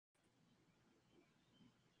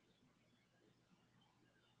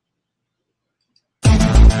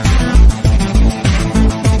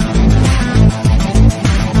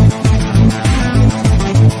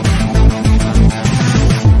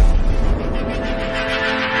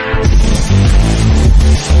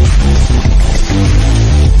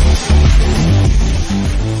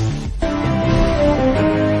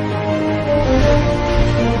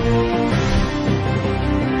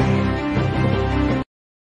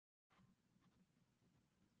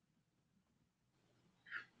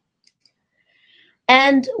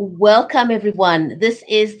And welcome, everyone. This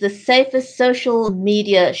is the Safest Social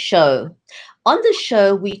Media Show. On the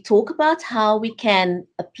show, we talk about how we can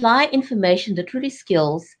apply information literary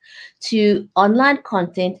skills to online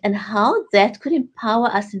content and how that could empower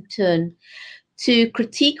us in turn to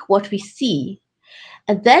critique what we see.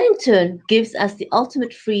 And that in turn gives us the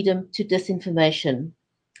ultimate freedom to disinformation.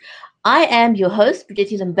 I am your host,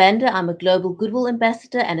 Brigitte Lambanda. I'm a global goodwill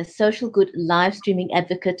ambassador and a social good live streaming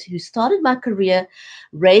advocate who started my career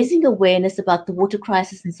raising awareness about the water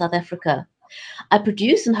crisis in South Africa. I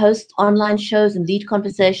produce and host online shows and lead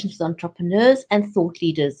conversations with entrepreneurs and thought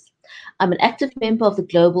leaders. I'm an active member of the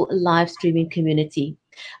global live streaming community.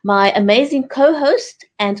 My amazing co host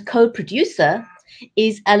and co producer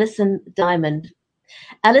is Alison Diamond.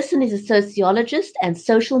 Alison is a sociologist and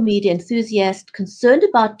social media enthusiast concerned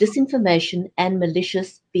about disinformation and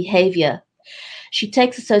malicious behavior. She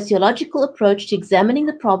takes a sociological approach to examining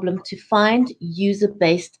the problem to find user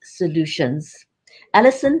based solutions.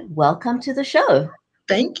 Alison, welcome to the show.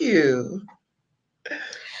 Thank you.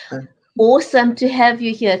 Awesome to have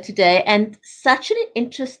you here today, and such an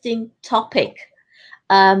interesting topic.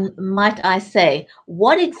 Might I say,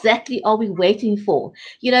 what exactly are we waiting for?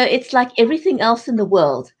 It's like everything else in the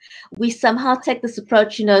world. We somehow take this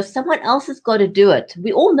approach, someone else has got to do it.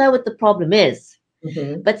 We all know what the problem is,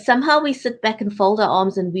 Mm-hmm. but somehow we sit back and fold our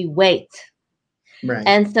arms and we wait. Right.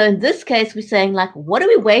 And so in this case, we're saying, like, what are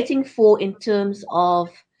we waiting for in terms of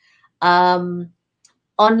um,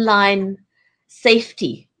 online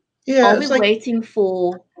safety? Are Yeah, we it's like waiting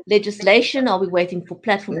for legislation? Are we waiting for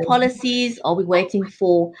platform mm, policies? Are we waiting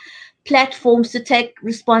for platforms to take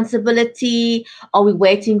responsibility? Are we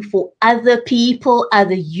waiting for other people,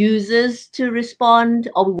 other users to respond?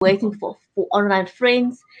 Are we waiting for online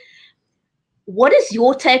friends? What is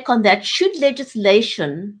your take on that? Should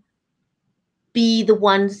legislation be the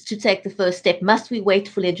ones to take the first step? Must we wait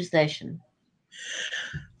for legislation?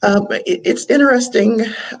 it's interesting.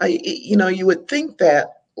 You would think that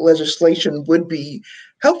legislation would be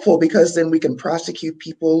helpful because then we can prosecute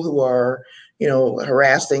people who are,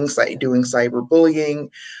 harassing, doing cyberbullying.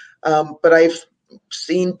 But I've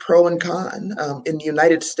seen pro and con. In the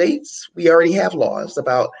United States, we already have laws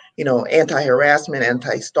about, anti-harassment,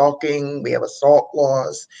 anti-stalking. We have assault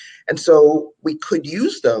laws, and so we could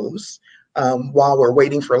use those while we're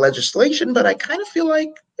waiting for legislation. But I kind of feel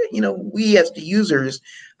like, we as the users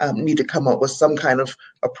need to come up with some kind of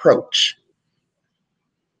approach.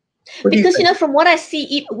 What do you Because think? from what I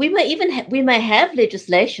see, we may have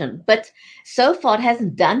legislation, but so far it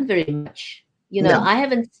hasn't done very much. No. I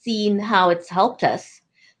haven't seen how it's helped us.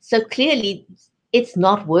 So clearly, it's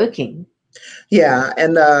not working. Yeah,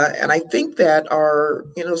 and I think that our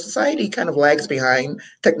society kind of lags behind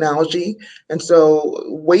technology, and so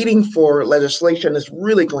waiting for legislation is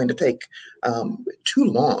really going to take too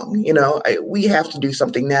long. We have to do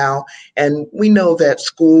something now, and we know that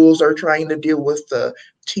schools are trying to deal with the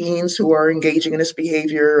teens who are engaging in this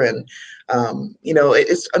behavior, and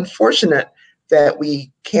it's unfortunate that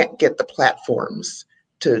we can't get the platforms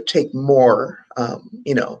to take more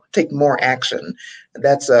action.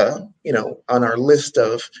 That's on our list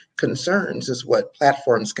of concerns is what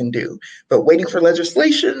platforms can do. But waiting for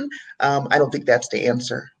legislation, I don't think that's the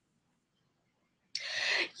answer.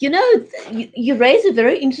 You raise a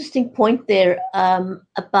very interesting point there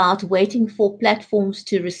about waiting for platforms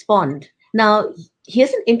to respond. Now,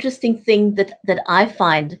 here's an interesting thing that I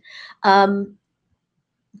find. Um,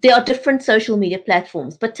 there are different social media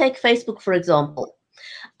platforms, but take Facebook, for example.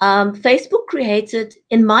 In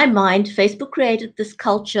my mind, Facebook created this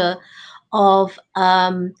culture of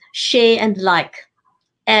share and like,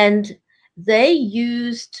 and they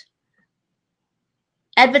used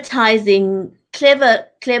advertising,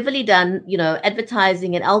 cleverly done,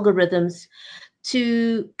 advertising and algorithms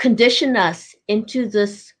to condition us into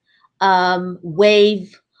this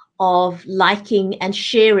wave of liking and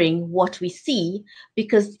sharing what we see,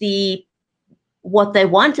 because what they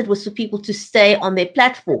wanted was for people to stay on their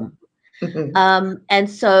platform. And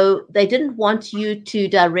so they didn't want you to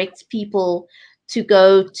direct people to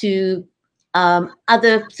go to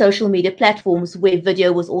other social media platforms where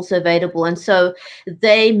video was also available. And so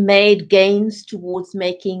they made gains towards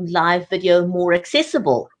making live video more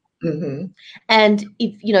accessible. Mm-hmm. And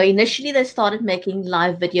initially they started making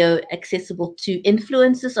live video accessible to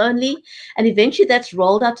influencers only, and eventually that's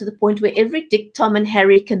rolled out to the point where every Dick, Tom, and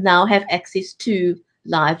Harry can now have access to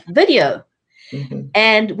live video, Mm-hmm.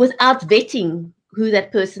 and without vetting who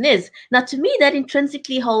that person is. Now, to me, that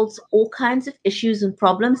intrinsically holds all kinds of issues and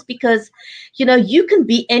problems because, you can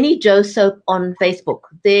be any Joe Soap on Facebook.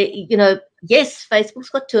 Yes, Facebook's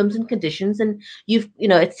got terms and conditions, and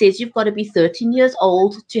it says you've got to be 13 years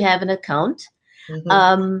old to have an account. Mhm.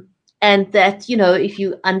 Um, and that, if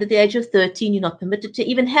you're under the age of 13, you're not permitted to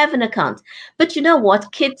even have an account. But you know what?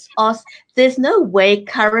 There's no way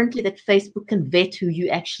currently that Facebook can vet who you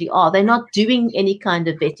actually are. They're not doing any kind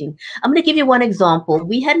of vetting. I'm going to give you one example.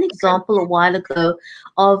 We had an Okay. example a while ago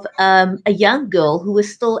of a young girl who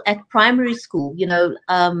was still at primary school.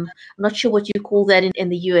 I'm not sure what you call that in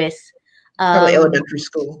the US, Probably um, elementary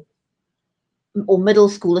school. or middle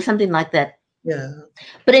school or something like that. Yeah.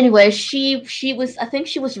 But anyway, she was, I think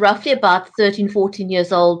she was roughly about 13, 14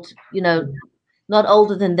 years old, Mhm. not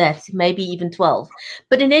older than that, maybe even 12.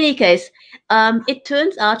 But in any case, it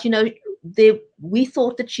turns out, we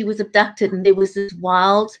thought that she was abducted, and there was this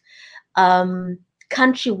wild um,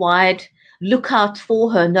 countrywide lookout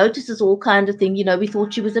for her, notices, all kind of thing. We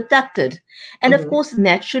thought she was abducted. And of Mhm. course,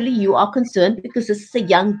 naturally, you are concerned because this is a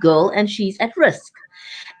young girl and she's at risk.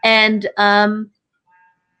 And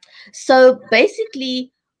so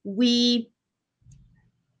basically, we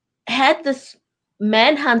had this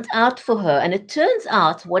manhunt out for her, and it turns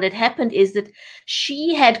out what had happened is that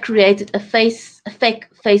she had created a fake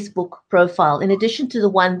Facebook profile in addition to the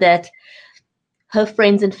one that her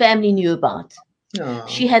friends and family knew about.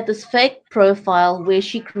 She Oh. had this fake profile where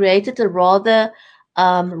she created a rather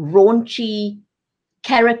raunchy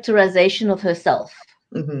characterization of herself,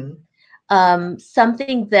 Mhm.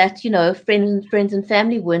 something that friends and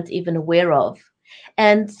family weren't even aware of.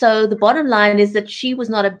 And so the bottom line is that she was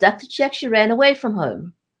not abducted. She actually ran away from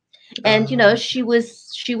home, and Oh. she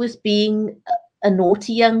was being a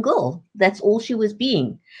naughty young girl. That's all she was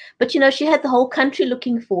being. But she had the whole country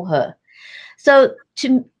looking for her. So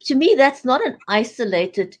to me, that's not an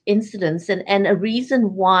isolated incident, and a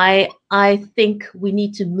reason why I think we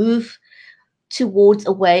need to move towards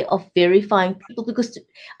a way of verifying people, because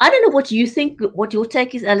I don't know what you think, what your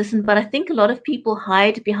take is, Alison, but I think a lot of people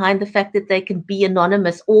hide behind the fact that they can be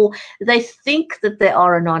anonymous, or they think that they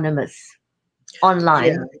are anonymous Yeah.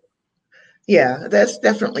 online. Yeah, that's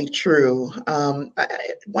definitely true.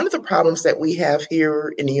 One of the problems that we have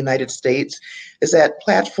here in the United States is that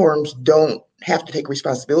platforms don't have to take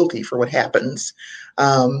responsibility for what happens,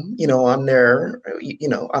 on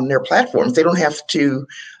their platforms. They don't have to.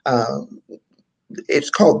 Um, it's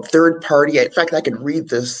called third party. In fact, I can read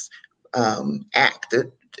this act.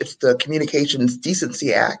 It's the Communications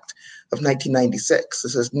Decency Act of 1996. It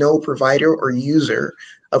says no provider or user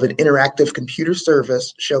of an interactive computer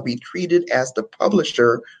service shall be treated as the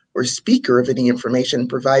publisher or speaker of any information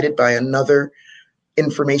provided by another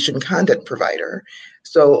information content provider.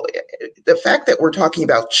 So the fact that we're talking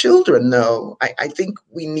about children, though, I think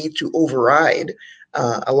we need to override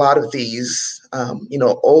a lot of these,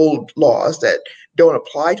 old laws that don't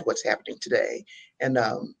apply to what's happening today. And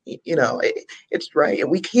it's right, and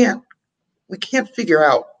we can't figure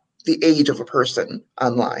out the age of a person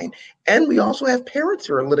online. And we also have parents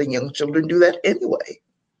who are letting young children do that anyway.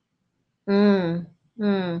 Mm,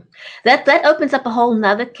 mm. That opens up a whole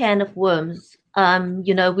nother can of worms.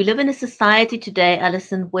 We live in a society today,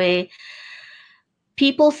 Alison, where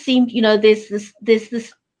people seem, there's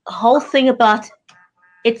this whole thing about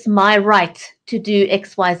it's my right to do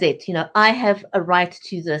XYZ. I have a right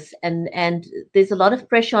to this, and there's a lot of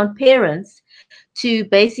pressure on parents to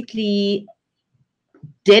basically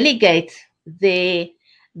delegate their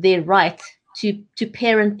their right to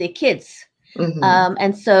parent their kids. Hmm.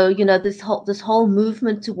 And so, this whole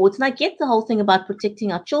movement towards, and I get the whole thing about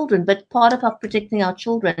protecting our children, but part of our protecting our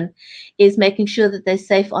children is making sure that they're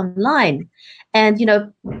safe online. And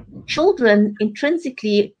children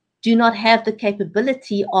intrinsically do not have the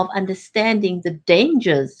capability of understanding the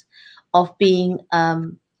dangers of being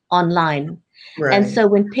online. And Right. so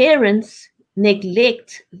when parents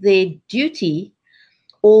neglect their duty,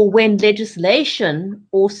 or when legislation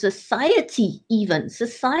or society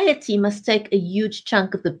must take a huge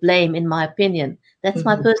chunk of the blame, in my opinion. That's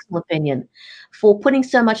my Hmm. personal opinion, for putting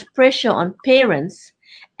so much pressure on parents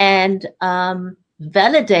and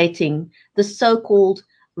validating the so-called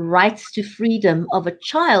rights to freedom of a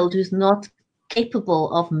child who's not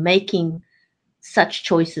capable of making such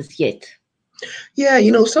choices yet. Yeah,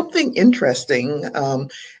 something interesting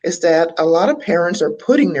is that a lot of parents are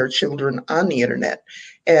putting their children on the internet,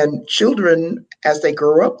 and children, as they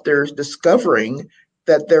grow up, they're discovering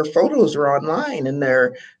that their photos are online and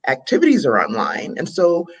their activities are online. And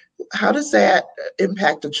so, how does that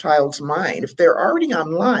impact a child's mind? If they're already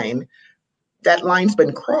online, that line's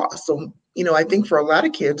been crossed. So, I think for a lot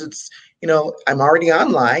of kids, it's, I'm already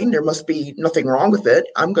online. There must be nothing wrong with it.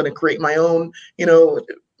 I'm going to create my own,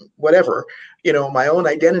 whatever, my own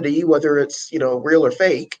identity, whether it's, real or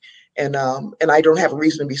fake. And I don't have a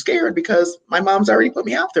reason to be scared because my mom's already put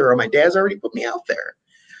me out there or my dad's already put me out there.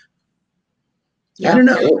 I Yeah, don't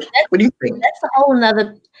know. What do you think?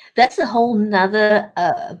 that's a whole nother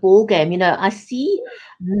ball game. I see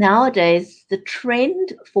nowadays the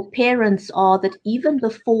trend for parents are that even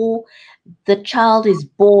before the child is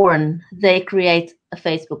born, they create a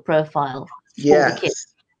Facebook profile for the kid.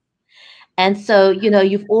 Yes. And so,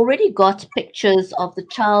 you've already got pictures of the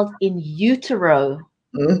child in utero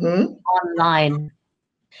Mm-hmm. online.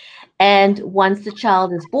 And once the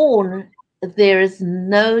child is born, there is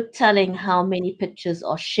no telling how many pictures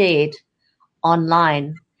are shared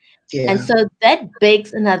online. And Yeah. so that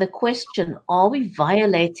begs another question. Are we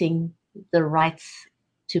violating the rights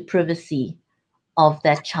to privacy of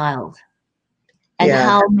that child? And Yeah.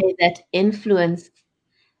 how may that influence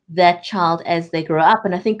that child as they grow up?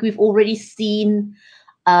 And I think we've already seen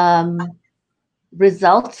um,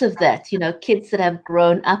 results of that. Kids that have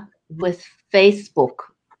grown up with Facebook,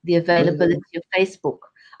 the Mm-hmm. availability of Facebook.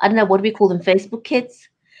 I don't know, what do we call them? Facebook kids?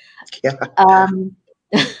 Yeah. Um,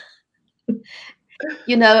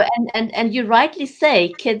 and you rightly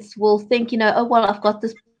say kids will think, oh, well, I've got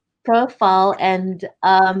this profile, and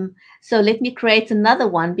so let me create another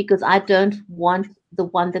one because I don't want the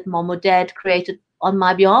one that mom or dad created on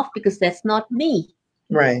my behalf because that's not me.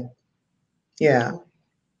 Right. Yeah.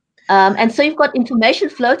 And so you've got information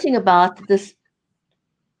floating about this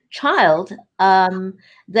child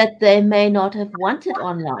that they may not have wanted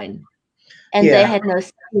online, and they Yeah. had no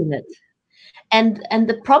say in it. And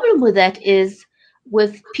the problem with that is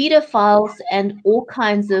with pedophiles and all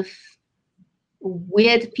kinds of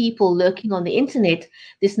weird people lurking on the internet,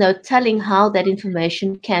 there's no telling how that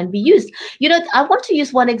information can be used. I want to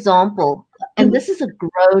use one example, and Mhm. this is a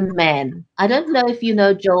grown man. I don't know if you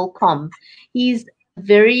know Joel Comm. He's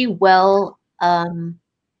very well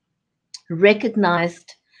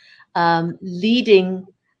recognized leading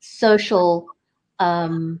social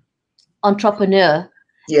entrepreneur.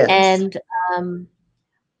 Yes. And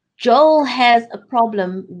Joel has a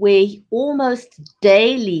problem where almost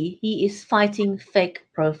daily he is fighting fake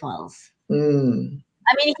profiles. Mm.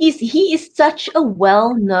 I mean, he is such a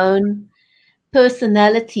well-known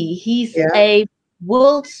personality. He's Yeah. a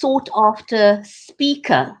world sought after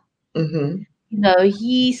speaker. Mm-hmm.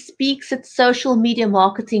 He speaks at social media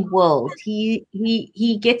marketing world.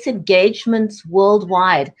 He gets engagements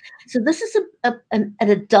worldwide. So this is an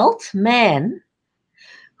adult man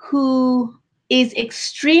who is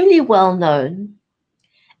extremely well known,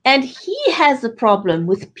 and he has a problem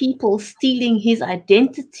with people stealing his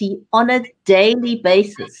identity on a daily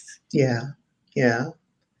basis. Yeah. Yeah.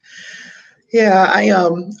 Yeah.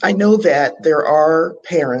 I know that there are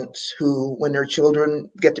parents who, when their children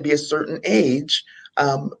get to be a certain age,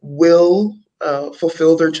 will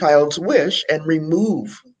fulfill their child's wish and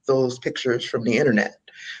remove those pictures from the internet.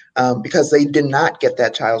 Because they did not get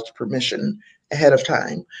that child's permission ahead of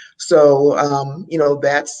time. So,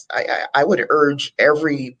 I would urge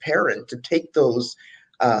every parent to take those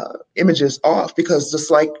images off because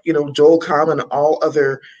just like, Joel Comm and all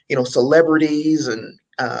other, celebrities and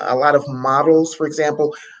a lot of models, for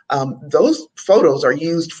example, those photos are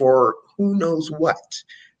used for who knows what.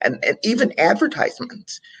 And even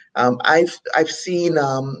advertisements. I've seen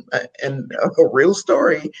a real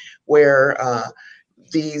story where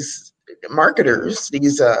these marketers,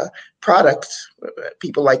 these products,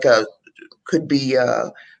 people like could be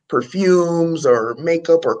perfumes or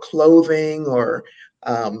makeup or clothing or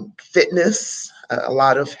fitness, a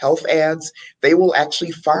lot of health ads. They will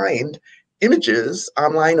actually find images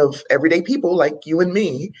online of everyday people like you and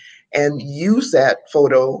me and use that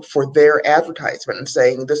photo for their advertisement and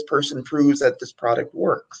saying this person proves that this product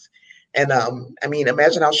works. And I mean,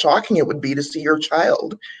 imagine how shocking it would be to see your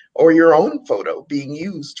child or your own photo being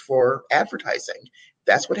used for advertising.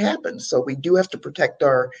 That's what happens. So we do have to protect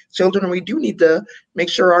our children, and we do need to make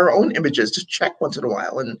sure our own images, just check once in a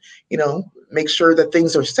while and, make sure that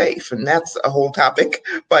things are safe. And that's a whole topic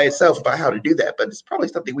by itself about how to do that, but it's probably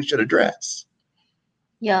something we should address.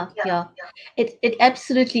 Yeah, yeah. It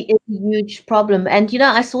absolutely is a huge problem. And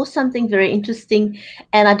I saw something very interesting,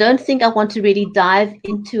 and I don't think I want to really dive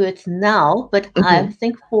into it now, but I Hmm.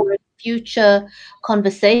 think for a future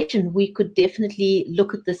conversation, we could definitely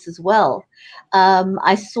look at this as well.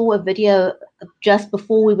 I saw a video just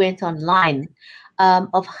before we went online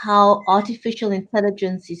of how artificial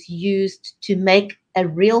intelligence is used to make a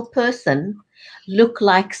real person look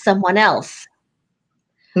like someone else.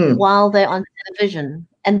 Hmm. while they're on television.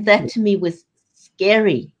 And that to me was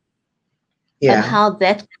scary, and Yeah. how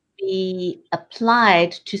that could be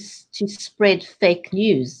applied to spread fake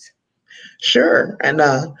news. Sure. And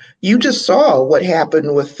you just saw what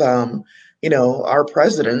happened with, our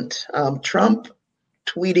president, Trump,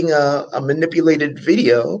 tweeting a manipulated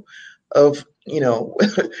video of,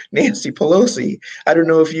 Nancy Pelosi. I don't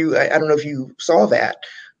know if you saw that,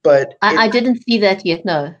 but I didn't see that yet,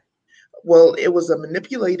 no. well, it was a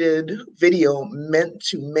manipulated video meant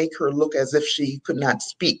to make her look as if she could not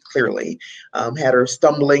speak clearly. Had her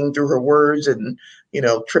stumbling through her words and,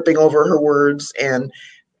 tripping over her words. And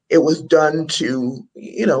it was done to,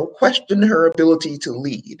 question her ability to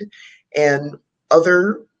lead. And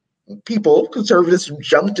other people, conservatives,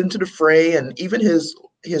 jumped into the fray, and even his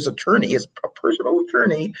attorney, his personal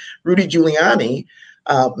attorney, Rudy Giuliani,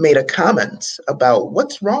 made a comment about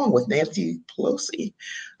what's wrong with Nancy Pelosi,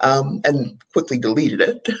 and quickly deleted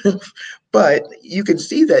it. But you can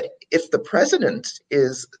see that if the president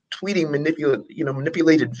is tweeting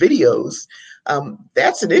manipulated videos,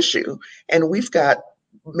 that's an issue. And we've got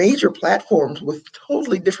major platforms with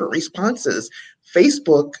totally different responses.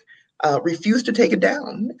 Facebook refused to take it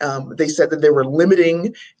down. They said that they were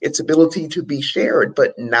limiting its ability to be shared,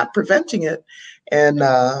 but not preventing it. And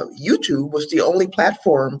YouTube was the only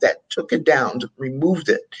platform that took it down, removed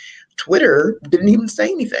it. Twitter didn't even say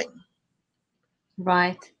anything.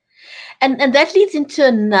 Right. And that leads into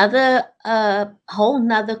another whole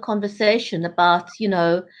nother conversation about,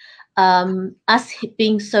 us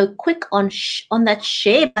being so quick on that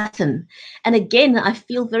share button. And again, I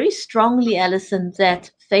feel very strongly, Alison, that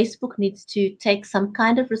Facebook needs to take some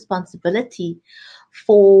kind of responsibility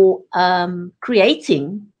for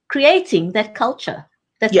creating that culture.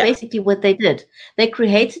 That's Yeah. basically what they did. They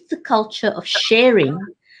created the culture of sharing,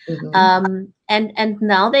 Hmm. and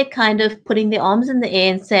now they're kind of putting their arms in the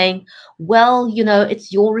air and saying, well,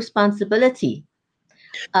 it's your responsibility.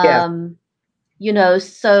 Yeah. um,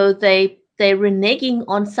 so they're reneging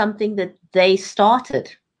on something that they started,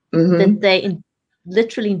 that Hmm.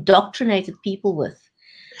 literally indoctrinated people with.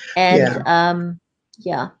 And Yeah.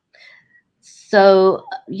 yeah, so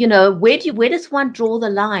where does one draw the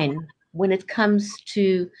line when it comes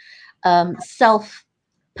to self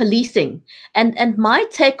policing? And my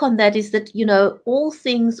take on that is that all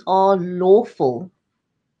things are lawful.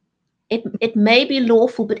 It may be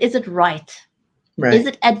lawful, but is it right? Is Right.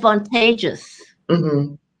 it advantageous?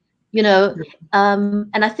 Hmm. you know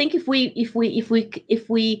and I think if we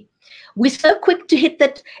we're so quick to hit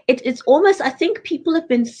that, it's almost, I think people have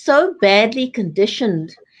been so badly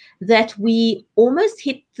conditioned that we almost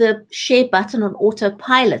hit the share button on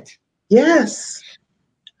autopilot. Yes,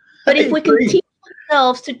 But I if we can agree. teach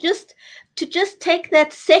ourselves to just take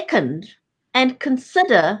that second and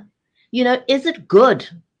consider, is it good?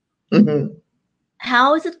 Hmm.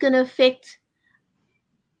 How is it going to affect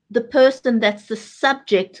the person that's the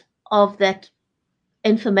subject of that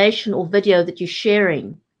information or video that you're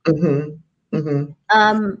sharing? Hmm. Hmm.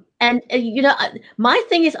 And my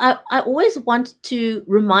thing is, I always want to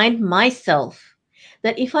remind myself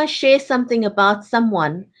that if I share something about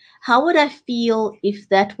someone, how would I feel if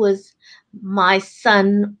that was my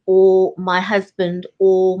son or my husband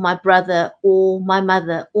or my brother or my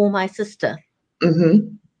mother or my sister?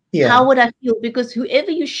 Hmm. Yeah. How would I feel? Because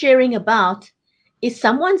whoever you're sharing about is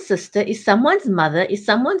someone's sister, is someone's mother, is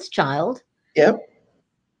someone's child. Yep.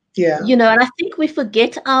 Yeah. And I think we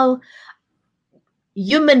forget our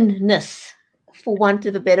humanness, for want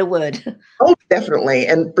of a better word. Oh, definitely.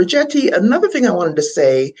 And Brigetti, another thing I wanted to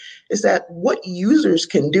say is that what users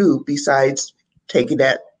can do besides taking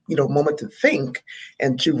that, moment to think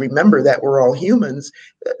and to remember that we're all humans,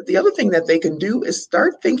 the other thing that they can do is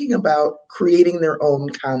start thinking about creating their own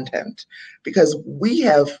content, because we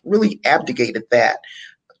have really abdicated that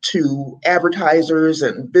to advertisers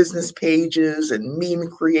and business pages and meme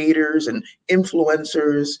creators and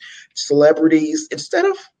influencers, celebrities. Instead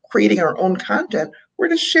of creating our own content, we're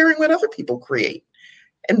just sharing what other people create.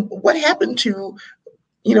 And what happened to,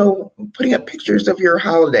 putting up pictures of your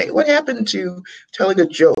holiday? What happened to telling a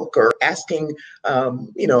joke or asking,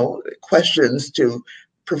 questions to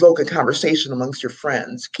provoke a conversation amongst your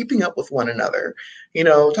friends, keeping up with one another,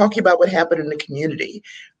 talking about what happened in the community?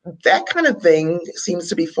 That kind of thing seems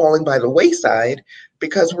to be falling by the wayside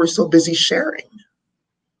because we're so busy sharing.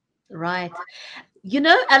 Right.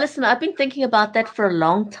 Alison, I've been thinking about that for a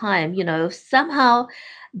long time. Somehow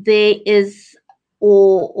there is,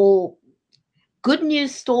 or good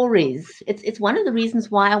news stories. It's one of the reasons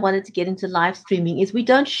why I wanted to get into live streaming is we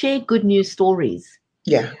don't share good news stories.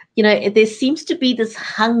 Yeah. There seems to be this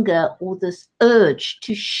hunger or this urge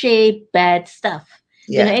to share bad stuff.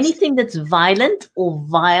 Yes. Anything that's violent or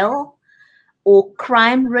vile or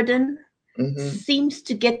crime ridden Hmm. seems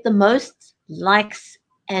to get the most likes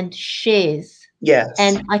and shares. Yes.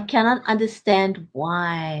 And I cannot understand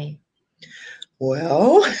why.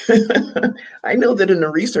 Well, I know that in the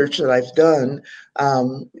research that I've done,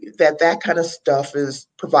 that kind of stuff is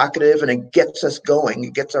provocative and it gets us going.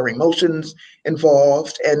 It gets our emotions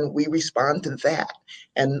involved, and we respond to that.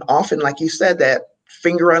 And often, like you said, that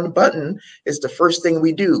finger on the button is the first thing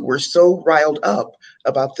we do. We're so riled up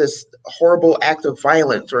about this horrible act of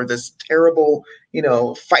violence or this terrible,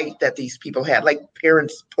 fight that these people had, like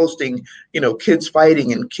parents posting, kids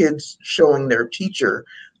fighting and kids showing their teacher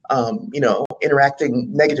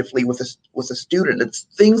interacting negatively with a student. It's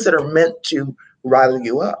things that are meant to rile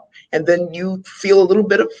you up. And then you feel a little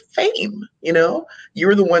bit of fame,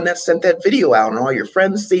 You're the one that sent that video out and all your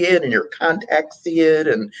friends see it and your contacts see it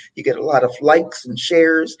and you get a lot of likes and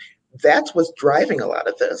shares. That's what's driving a lot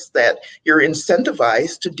of this, that you're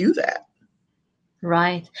incentivized to do that.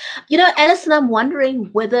 Right. Alison, I'm wondering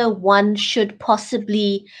whether one should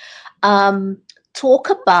possibly talk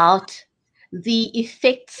about the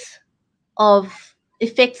effects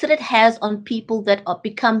that it has on people that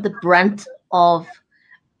become the brunt of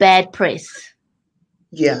bad press.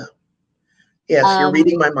 Yeah. Yes, you're Um,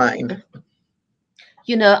 reading my mind.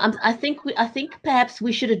 I think perhaps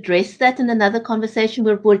we should address that in another conversation.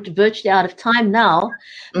 We're virtually out of time now,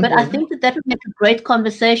 but I Hmm. think that would make a great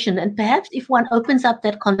conversation. And perhaps if one opens up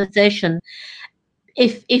that conversation,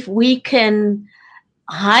 if we can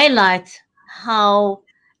highlight how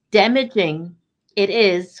damaging it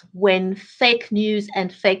is when fake news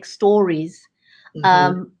and fake stories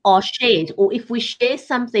Hmm. are shared, or if we share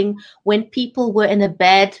something when people were in a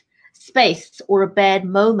bad space or a bad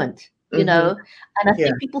moment, Hmm. and I Yeah.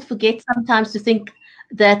 think people forget sometimes to think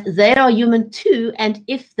that they are human too, and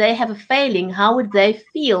if they have a failing, how would they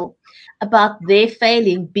feel about their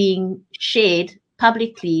failing being shared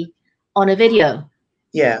publicly on a video?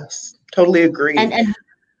 Yes. Totally And agree. and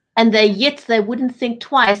and they wouldn't think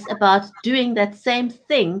twice about doing that same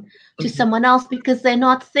thing to Mhm. someone else because they're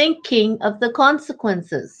not thinking of the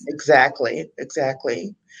consequences. Exactly.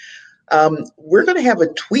 Exactly. We're going to have a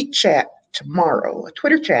tweet chat tomorrow, a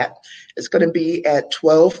Twitter chat. It's going to be at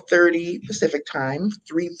 12:30 Pacific time,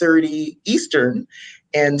 3:30 Eastern,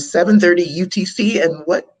 and 7:30 UTC. And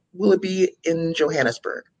what will it be in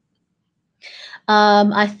Johannesburg?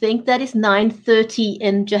 I think that is 9:30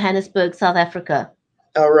 in Johannesburg, South Africa.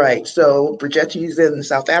 All right. So Bridgetti's in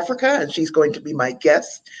South Africa, and she's going to be my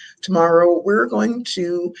guest tomorrow. We're going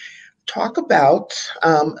to talk about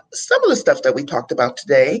some of the stuff that we talked about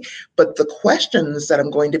today, but the questions that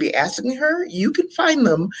I'm going to be asking her, you can find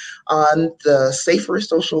them on the Safer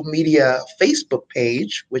Social Media Facebook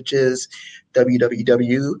page, which is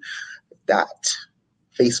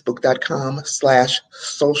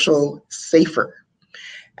www.facebook.com/socialsafer.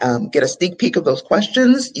 Get a sneak peek of those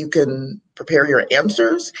questions. You can prepare your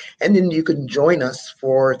answers, and then you can join us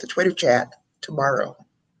for the Twitter chat tomorrow.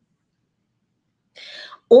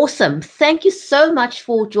 Awesome. Thank you so much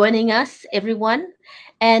for joining us, everyone,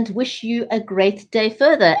 and wish you a great day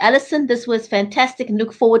further. Alison, this was fantastic and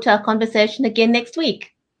look forward to our conversation again next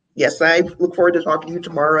week. Yes, I look forward to talking to you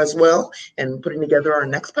tomorrow as well and putting together our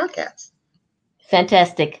next podcast.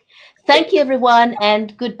 Fantastic. Thank you, everyone,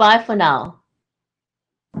 and goodbye for now.